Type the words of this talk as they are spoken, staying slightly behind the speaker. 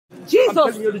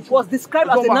Jesus was described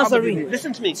as a Nazarene.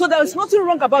 Listen to me. So there is nothing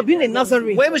wrong about being a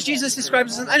Nazarene. Where was Jesus described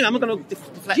as? Anyway, I'm not going to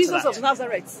deflect Jesus to of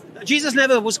Nazareth. Jesus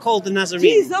never was called the Nazarene.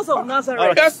 Jesus of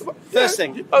Nazareth. Right. First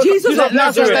thing. Jesus of Let's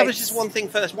Nazareth. establish this one thing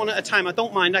first, one at a time. I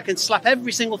don't mind. I can slap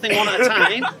every single thing one at a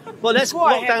time. But let's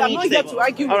lock down I'm each not here thing. to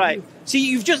argue All with right. you. See,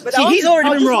 you've just But he's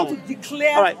already been wrong. Want to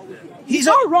declare All right. He's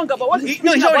not wrong about what he's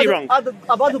no, he's already wrong.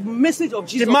 About the message of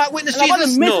Jesus. Did Mark witness and about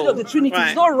Jesus? the message No. of the Trinity. Right.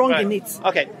 He's not wrong Right. in it.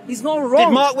 Okay. He's not wrong.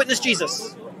 Did Mark witness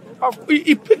Jesus?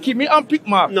 He picked me and picked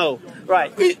Mark. No.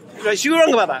 Right. Right. So you were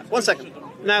wrong about that. One second.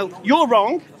 Now you're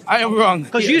wrong. I am wrong.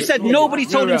 Because you said nobody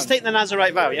told him to take the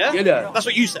Nazarite vow. Yeah. Yeah. That's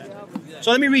what you said.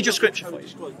 So let me read your scripture for you.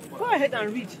 Go ahead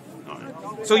and read.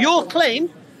 So your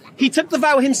claim, he took the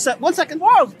vow himself. 1 second.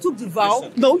 Paul took the vow.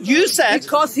 No, you said.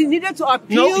 Because he needed to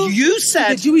appeal No, you said.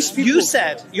 to the Jewish people. You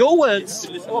said. Your words.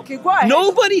 Okay, go ahead.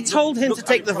 Nobody told him to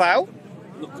take the vow.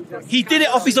 He did it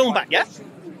off his own back. Yeah. Do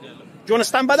you want to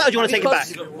stand by that, or do you want to take it back?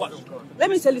 Let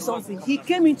me tell you something. He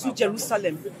came into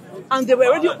Jerusalem, and they were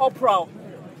already uproar,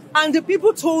 and the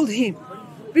people told him,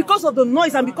 because of the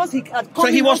noise and because he had come.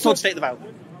 So he was told to take the vow.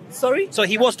 Sorry. So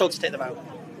he was told to take the vow.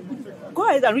 Go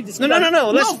ahead and read the scripture.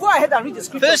 No. Go ahead and read the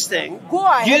scripture. First thing, go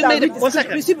ahead you and made read it. the 1 scripture.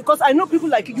 second. You see, because I know people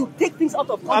like you take things out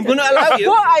of context. I'm going to allow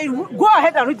you. Go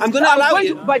ahead and read the I'm scripture. going to allow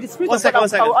you. By the spirit 1 of second. God, 1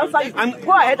 second. I will answer you.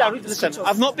 Go ahead and read the Listen, scripture.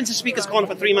 I've not been to Speaker's Corner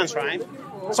for 3 months, right?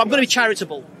 So I'm going to be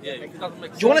charitable. Do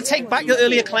you want to take back your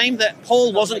earlier claim that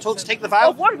Paul wasn't told to take the vow?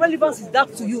 Of what relevance is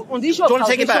that to you on the issue of Do you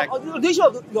want to take it back? on the issue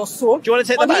of your soul? Do you want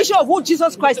to take that on the back? issue of who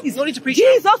Jesus Christ is? No need to preach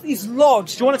Jesus is Lord.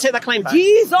 Do you want to take that claim back?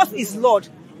 Jesus is Lord.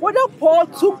 Whether Paul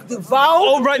took the vow,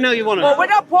 Oh, right now you want or to.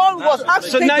 whether Paul was asked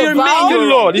So to now take you're the vow, admitting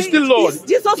you're Lord. He's still Lord.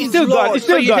 Jesus He's is still God. Lord. He's So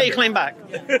still you God. take your claim back.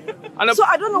 So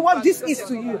I don't know what this is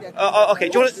to you. Okay.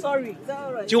 Do you want to? Sorry. Is that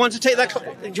all right? Do you want to take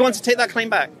that? Do you want to take that claim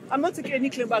back? I'm not taking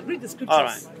any claim back. Read the scriptures. All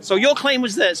right. So your claim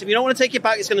was this: if you don't want to take it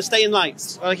back, it's going to stay in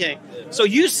lights. Okay. So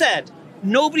you said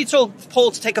nobody told Paul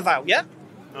to take a vow. Yeah.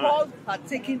 Paul had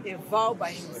taken a vow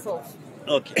by himself.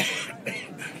 Okay.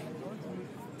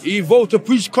 He vowed to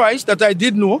preach Christ that I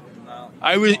did know.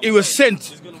 He was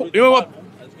sent. You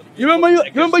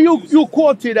remember you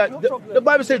quoted that the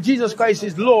Bible said Jesus Christ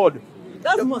is Lord.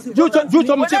 That's most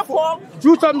Deuteronomy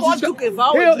took a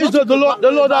vow. here is the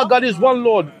Lord our God is one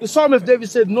Lord. The psalmist David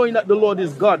said, knowing that the Lord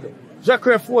is God.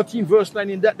 Zechariah 14 verse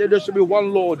 9, in that day there shall be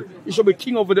one Lord. He shall be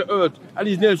king over the earth, and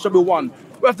his name shall be one.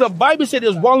 But if the Bible said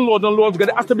there's one Lord and Lord's God,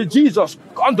 it has to be Jesus.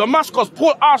 On Damascus,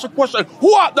 Paul asked a question,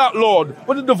 who art that Lord?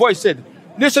 What did the voice said?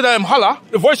 They said, I am Allah.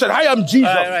 The voice said, I am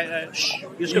Jesus. Right. Shh.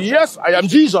 Yes, I am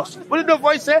Jesus. What did the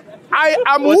voice say? I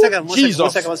am Jesus.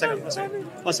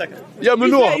 One second. Yeah, we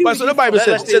know. But so the Bible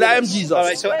said, I am Jesus. All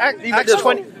right, so Acts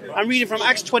 20, I'm reading from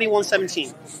Acts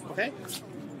 21:17. Okay?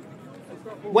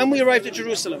 When we arrived at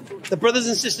Jerusalem, the brothers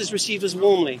and sisters received us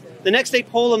warmly. The next day,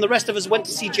 Paul and the rest of us went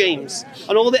to see James,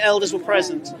 and all the elders were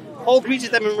present. Paul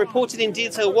greeted them and reported in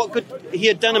detail what good he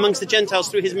had done amongst the Gentiles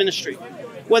through his ministry.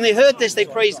 When they heard this, they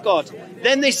praised God.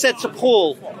 Then they said to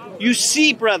Paul, you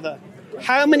see, brother,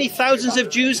 how many thousands of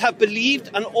Jews have believed,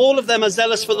 and all of them are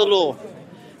zealous for the law.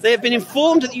 They have been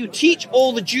informed that you teach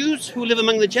all the Jews who live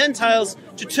among the Gentiles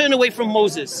to turn away from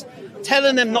Moses,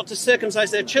 telling them not to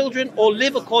circumcise their children or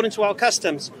live according to our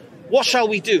customs. What shall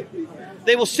we do?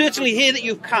 They will certainly hear that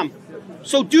you've come.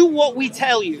 So do what we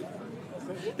tell you.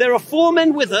 There are 4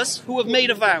 men with us who have made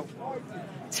a vow.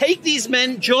 Take these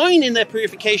men, join in their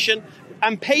purification,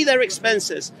 and pay their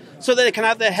expenses so that they can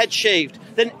have their heads shaved.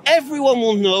 Then everyone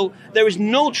will know there is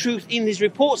no truth in these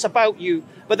reports about you,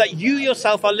 but that you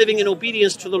yourself are living in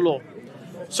obedience to the law.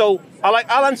 So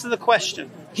I'll answer the question.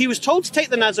 He was told to take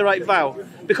the Nazarite vow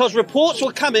because reports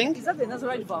were coming. Is that the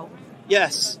Nazarite vow?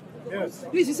 Yes.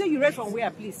 Please, you say you read from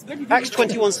where, please? Acts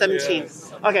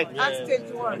 21:17. Okay. Acts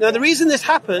 21. Now the reason this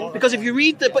happened, because if you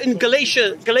read in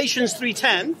Galatians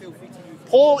 3:10,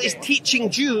 Paul is teaching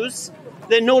Jews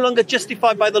they're no longer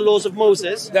justified by the laws of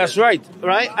Moses. That's right.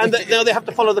 Right? And now they have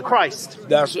to follow the Christ.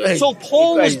 That's right. So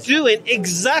Paul was doing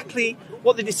exactly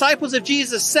what the disciples of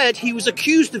Jesus said he was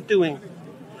accused of doing.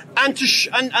 And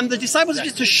the disciples of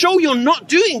Jesus, to show you're not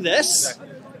doing this,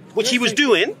 which he was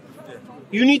doing,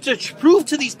 you need to prove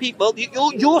to these people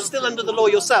you're still under the law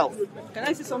yourself. Can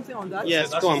I say something on that?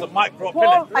 Yes, go on.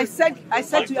 Paul, I said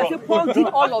to you, Paul did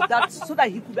all of that so that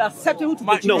he could be acceptable to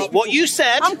the Jewish No, people. what you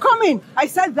said... I'm coming. I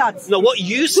said that. No, what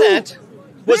you said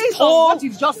was based on Paul what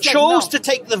you've just said chose now. to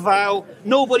take the vow,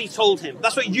 nobody told him.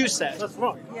 That's what you said. That's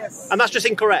wrong. Yes. And that's just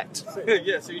incorrect.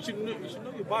 Yeah, so you should know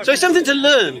your Bible. So it's something to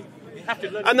learn. You have to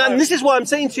learn And then this is what I'm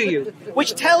saying to you,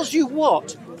 which tells you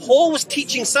what? Paul was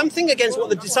teaching something against what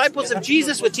the disciples of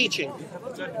Jesus were teaching.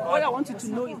 What I want you to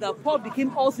know is that Paul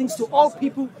became all things to all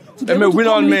people to be Amen. able to Win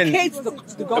all men. communicate the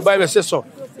The gospel. Bible says so.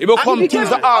 He become He became things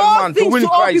to all man to things win to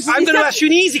all Christ. people. I'm going to ask you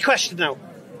an easy question now.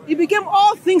 He became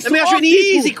all things Let to me all ask you an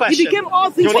people. easy question. He became all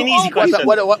things You to want an all easy question?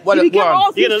 people. What, He became go on. all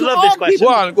You're things gonna to love all this question. people.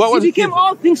 Go on, what was He it? became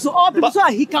all things to all people so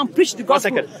that he can preach the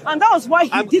gospel. second. And that was why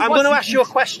he I'm did what going to he ask did. you a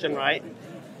question, right?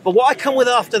 But what I come with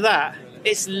after that,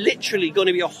 it's literally going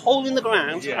to be a hole in the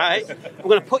ground, right? I'm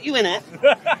going to put you in it,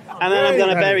 and then I'm going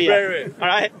to bury you. All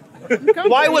right?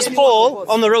 Why was Paul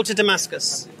on the road to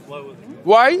Damascus?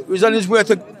 Why? He was on his way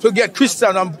to get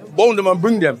Christians and bound them and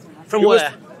bring them. From He was-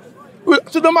 where?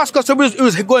 to Damascus, he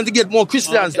was going to get more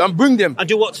Christians and bring them. And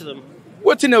do what to them?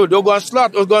 What you know? They'll go and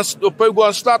slaughter. They'll probably go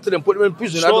and slaughter them, put them in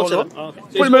prison. I Slaughter don't them? know. Oh, okay. So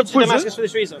Put he's them going in to prison. Damascus for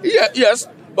this reason? Yeah, yes.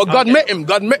 But God Okay. met him.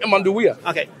 God met him on the way.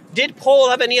 Okay. Did Paul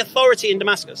have any authority in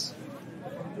Damascus?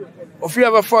 If you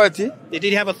have authority, Did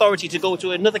he have authority to go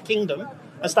to another kingdom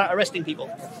and start arresting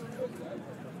people?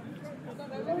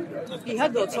 He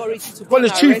had the authority to from the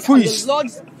go and chief arrest, and priest. the Lord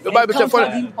The Bible said,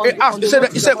 encountered him on the- on the he said, road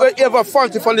he to said, Damascus. he have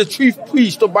authority from the chief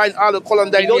priest to bind all the colon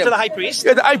down He goes here. to the high priest.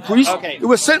 Yeah, the high priest. Okay. He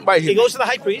was sent by He him. goes to the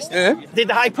high priest. Yeah. Did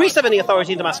the high priest have any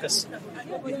authority in Damascus?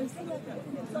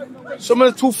 So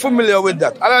I'm too familiar with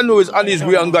that. All I know is on his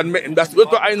way and God met him. That's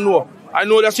what I know. I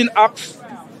know that's in Acts.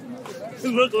 Yeah,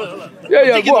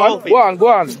 Digging go the hole, on,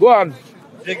 Pete. go on.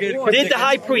 Did the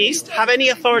high priest have any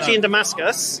authority in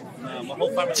Damascus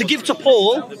to give to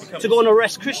Paul to go and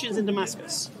arrest Christians in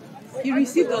Damascus? He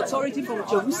received the authority from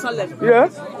Jerusalem. Yeah.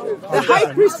 The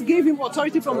high priest gave him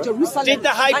authority from Jerusalem. Did the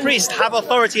high And priest have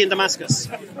authority in Damascus?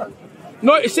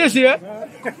 No, it says here,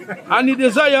 and he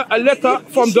desired a letter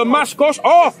from Damascus.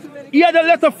 Oh, he had a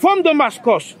letter from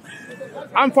Damascus.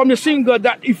 And from the singer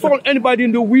that he found anybody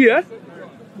in the way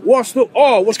was to,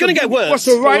 It's gonna get worse, Was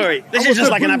to don't write, worry. This and is was just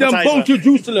to like an bring them appetizer. bound to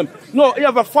Jerusalem. No, he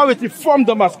have authority from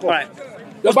Damascus. Right.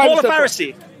 The Was Bible Paul a says so.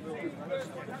 Pharisee?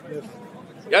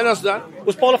 You understand?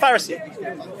 Was Paul a Pharisee?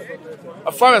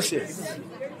 A Pharisee.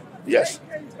 Yes.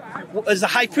 Was the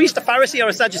high priest a Pharisee or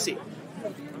a Sadducee?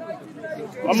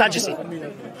 Sadducee.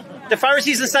 The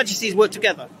Pharisees and Sadducees work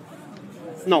together.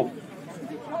 No.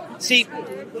 See,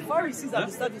 the Pharisees and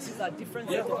the Sadducees are different.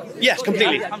 yes,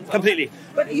 completely.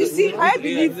 But you see, I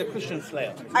believe He's a Christian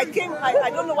slayer. I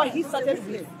don't know what he started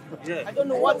with. I don't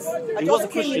know what. I was a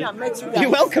just came in and met you guys. You're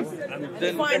welcome.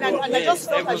 Fine, and I just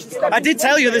thought I should step I did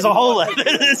tell you there's a hole there.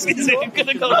 This is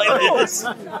gonna go like this.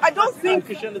 I don't think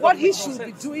what he should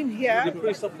be doing here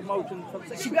Priest of promoting.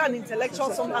 should be an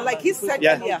intellectual something. And like he said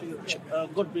Yeah. earlier, Do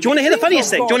you want to hear the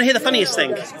funniest thing? Do you want to hear the funniest thing?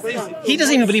 He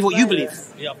doesn't even believe what you believe.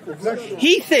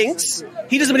 He thinks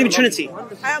he doesn't believe in Trinity.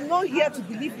 I am not here to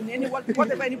believe in anyone,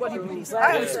 whatever anybody believes.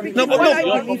 I am speaking No, but what I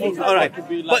no. believe in. All right,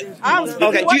 but I am speaking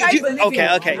okay. what I believe in.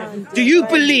 Okay. Do you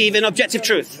believe in objective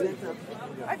truth?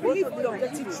 I believe in the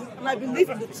objective truth, and I believe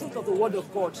in the truth of the Word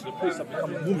of God.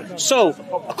 So,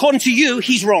 according to you,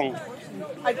 he's wrong.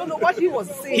 I don't know what he was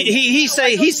saying.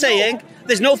 He's saying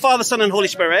there's no Father, Son, and Holy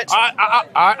Spirit.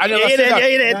 I never He said that.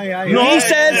 did. He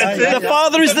says the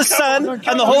Father is the Son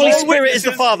and the Holy Spirit is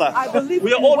the Father. I believe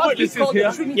We are in all what we witnesses call the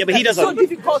here. Trinity. Yeah, but he It's so doesn't.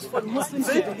 difficult for Muslims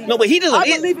to believe. No, but he doesn't. I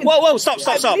believe in- Whoa, stop.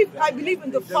 I believe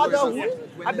in the fatherhood.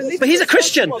 I believe But in he's the a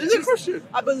Christian. sonship of He's a Jesus. Christian.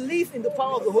 I believe in the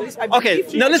power of the Holy Spirit. I Okay,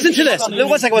 believe now in listen to this. Jesus.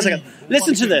 One second.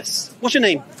 Listen to this. What's your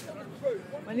name?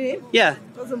 My name? Yeah.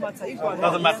 Doesn't matter. You go ahead.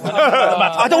 Doesn't matter.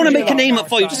 I don't want to make a name up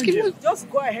for you. Just give me. Just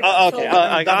go ahead. Okay,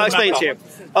 I'll explain to you.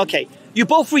 Okay, you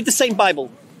both read the same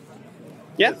Bible.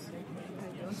 Yeah?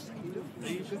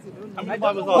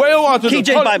 What you want to King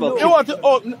do? James Bible. You want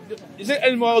to, is it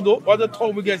enemy or the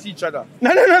tongue against each other?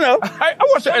 No. I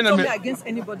watch the Don't tell enemy. me against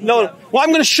anybody. No. here. Well, I'm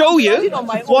going to show you. I did on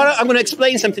my own. Well, I'm going to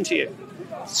explain something to you.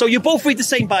 So you both read the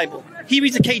same Bible. He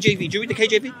reads the KJV. Do you read the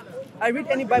KJV? I read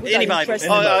any Bible Any that Bible. interests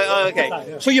me.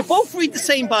 Okay. So you both read the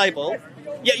same Bible,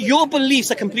 yet your beliefs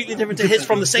are completely different to his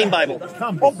from the same Bible.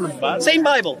 Same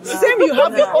Bible. Same you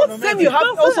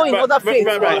have also in other faiths.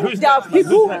 right. There are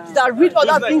people that read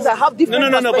other things that have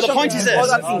different No. But the point is perspectives this.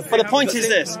 on other things. But the point is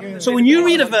this. So when you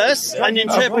read a verse and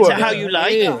interpret it how you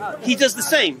like, he does the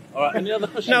same. Any other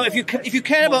question? Now, if you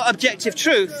care about objective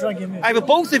truth, either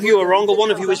both of you are wrong or one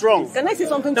of you is wrong. Can I say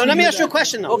something Now, to let me you ask you a then?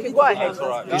 question now. Okay, go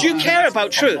ahead. Do you care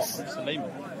about truth?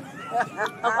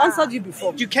 I've answered you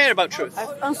before. Do you care about truth?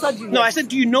 I've answered you. No, I said,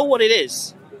 do you know what it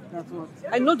is?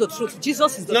 I know the truth.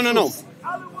 Jesus is the No.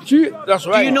 truth. That's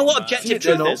right. Do you know what objective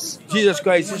truth is? Jesus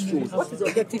Christ is truth. What is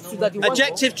objective truth that you want?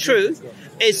 Objective truth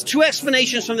is two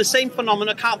explanations from the same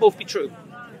phenomena can't both be true.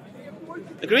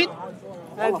 Agreed?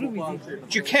 I agree with you.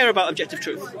 Do you care about objective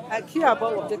truth? I care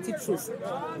about objective truth.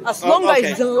 As long as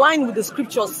it's in line with the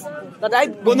scriptures that I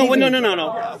believe Well, no.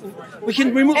 in. We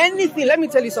can remove Anything, let me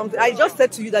tell you something. I just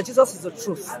said to you that Jesus is the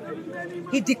truth.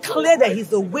 He declared that he's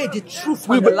the way, the truth,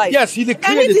 and the life. Yes, he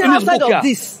declared it Anything in his outside book. of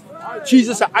this,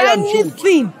 Jesus said, I am truth.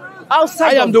 anything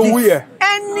outside I am of the this, way.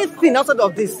 anything outside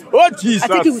of this, Oh, Jesus. I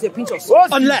take it with a pinch of salt.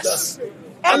 Oh, unless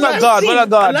God,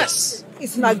 Unless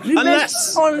it's an agreement.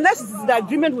 Unless it's an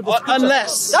agreement with the scripture.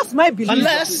 That's my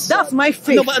belief. That's my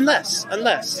faith. No, but unless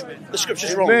the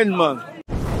scripture's wrong. Amen, man.